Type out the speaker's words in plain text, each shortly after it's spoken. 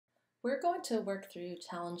We're going to work through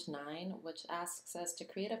challenge 9, which asks us to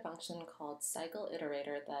create a function called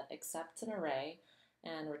cycleIterator that accepts an array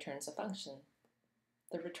and returns a function.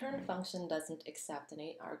 The return function doesn't accept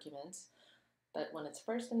any arguments, but when it's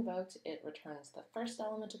first invoked, it returns the first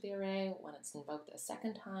element of the array. When it's invoked a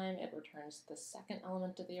second time, it returns the second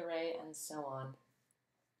element of the array, and so on.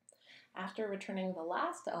 After returning the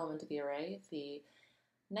last element of the array, the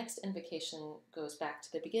next invocation goes back to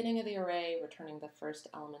the beginning of the array, returning the first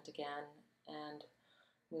element again, and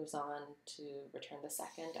moves on to return the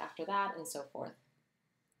second after that, and so forth.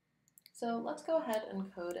 So let's go ahead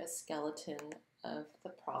and code a skeleton of the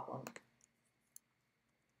problem.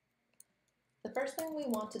 The first thing we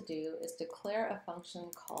want to do is declare a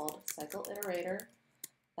function called cycleIterator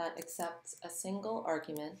that accepts a single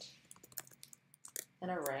argument, an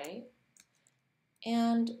array,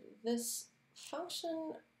 and this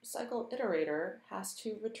function cycleIterator has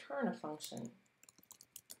to return a function.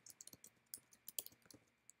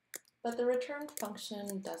 But the return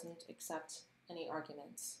function doesn't accept any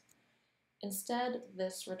arguments. Instead,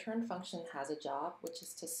 this return function has a job, which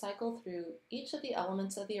is to cycle through each of the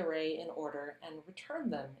elements of the array in order and return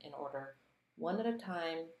them in order, one at a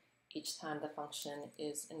time, each time the function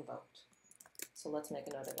is invoked. So let's make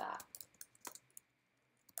a note of that.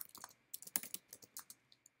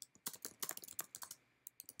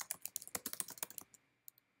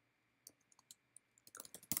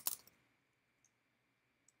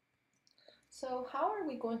 So how are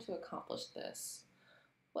we going to accomplish this?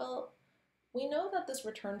 Well, we know that this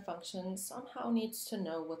return function somehow needs to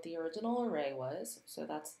know what the original array was, so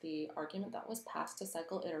that's the argument that was passed to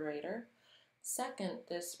cycleIterator. Second,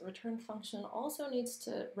 this return function also needs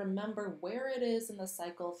to remember where it is in the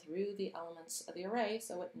cycle through the elements of the array,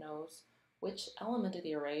 so it knows which element of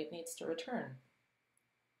the array it needs to return.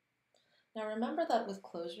 Now remember that with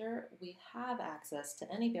closure, we have access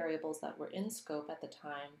to any variables that were in scope at the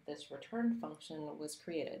time this return function was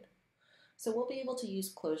created. So we'll be able to use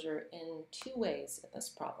closure in two ways in this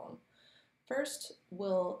problem. First,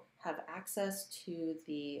 we'll have access to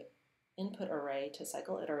the input array to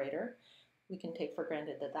cycleIterator. We can take for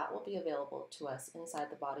granted that that will be available to us inside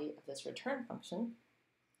the body of this return function.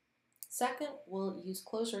 Second, we'll use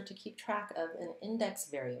closure to keep track of an index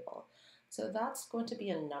variable. So that's going to be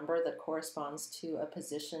a number that corresponds to a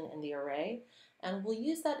position in the array, and we'll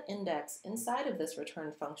use that index inside of this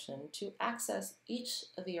return function to access each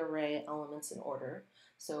of the array elements in order.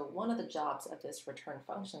 So one of the jobs of this return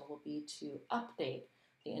function will be to update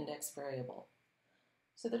the index variable.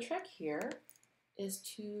 So the trick here is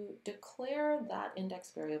to declare that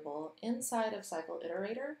index variable inside of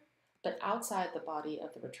cycleIterator, but outside the body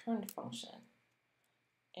of the return function.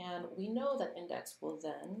 And we know that index will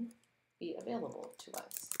then be available to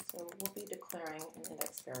us. So we'll be declaring an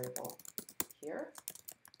index variable here.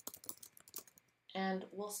 And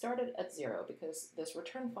we'll start it at 0 because this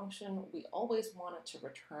return function, we always want it to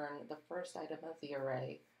return the first item of the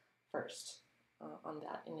array first on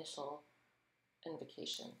that initial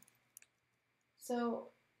invocation. So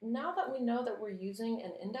now that we know that we're using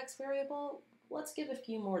an index variable, let's give a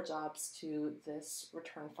few more jobs to this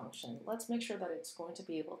return function. Let's make sure that it's going to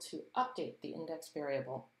be able to update the index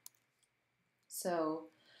variable. So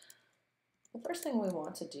the first thing we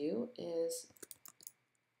want to do is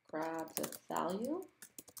grab the value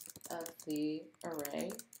of the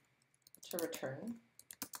array to return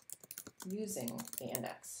using the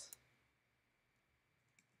index.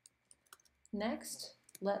 Next,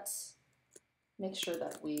 let's make sure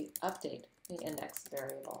that we update the index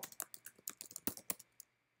variable.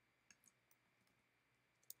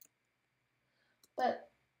 But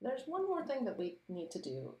there's one more thing that we need to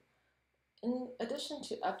do. In addition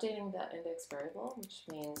to updating that index variable, which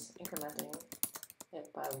means incrementing it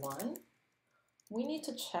by 1, we need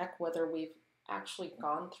to check whether we've actually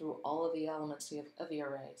gone through all of the elements of the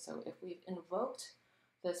array. So if we've invoked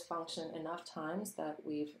this function enough times that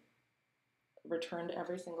we've returned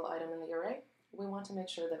every single item in the array, we want to make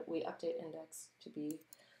sure that we update index to be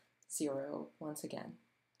 0 once again.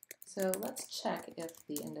 So let's check if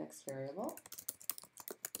the index variable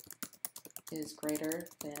is greater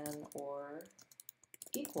than or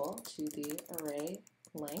equal to the array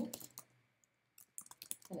length.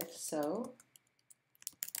 And if so,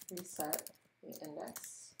 we set the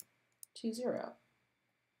index to 0.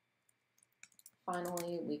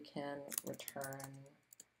 Finally, we can return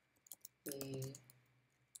the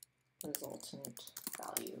resultant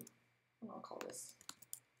value. And I'll call this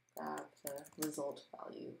grab the result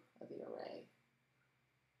value of the array.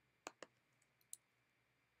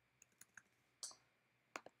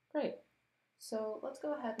 Great. So let's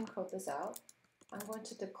go ahead and code this out. I'm going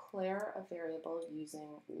to declare a variable using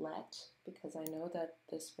let because I know that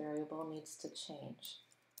this variable needs to change.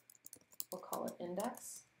 We'll call it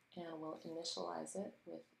index and we'll initialize it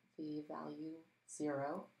with the value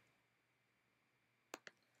 0.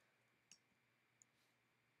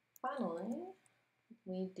 Finally,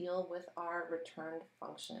 we deal with our returned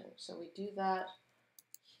function. So we do that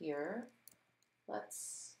here.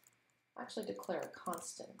 Let's actually declare a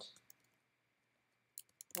constant.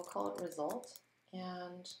 We'll call it result,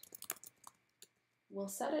 and we'll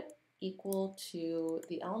set it equal to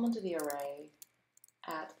the element of the array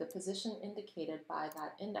at the position indicated by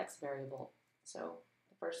that index variable. So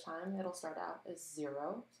the first time it'll start out as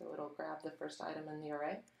 0, so it'll grab the first item in the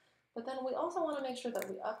array. But then we also want to make sure that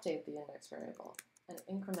we update the index variable and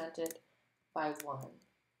increment it by 1.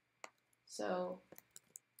 So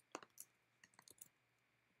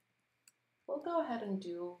we'll go ahead and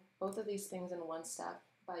do both of these things in one step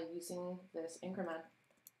by using this increment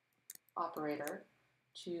operator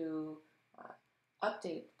to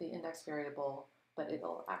update the index variable, but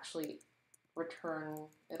it'll actually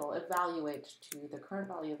it'll evaluate to the current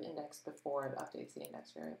value of index before it updates the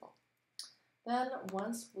index variable. Then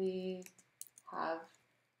once we have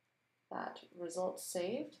that result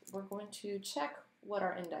saved, we're going to check what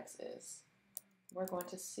our index is. We're going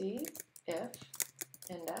to see if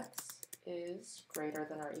index is greater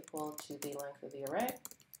than or equal to the length of the array,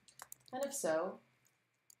 and if so,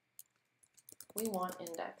 we want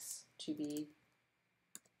index to be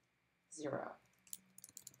 0.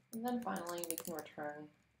 And then finally, we can return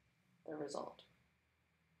the result.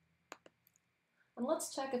 And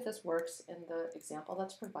let's check if this works in the example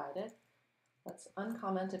that's provided. Let's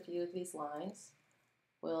uncomment a few of these lines.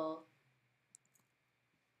 We'll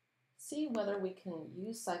see whether we can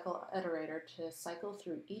use cycleIterator to cycle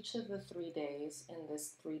through each of the 3 days in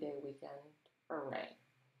this 3-day weekend array.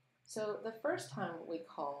 So the first time we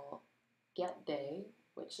call getDay,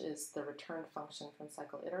 which is the return function from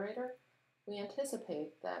cycleIterator, we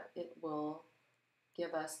anticipate that it will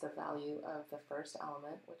give us the value of the first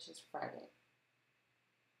element, which is Friday.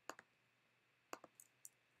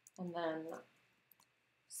 And then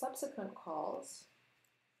subsequent calls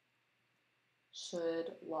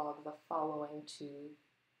should log the following 2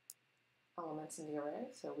 elements in the array.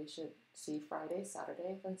 So we should see Friday,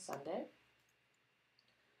 Saturday, then Sunday.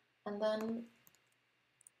 And then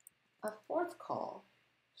a fourth call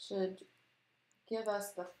should give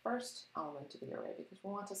us the first element of the array because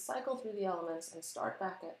we want to cycle through the elements and start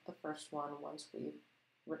back at the first one once we've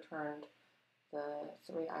returned the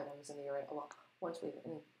 3 items in the array. Well, once we've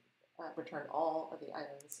returned all of the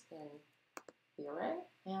items in the array,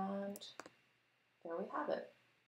 and there we have it.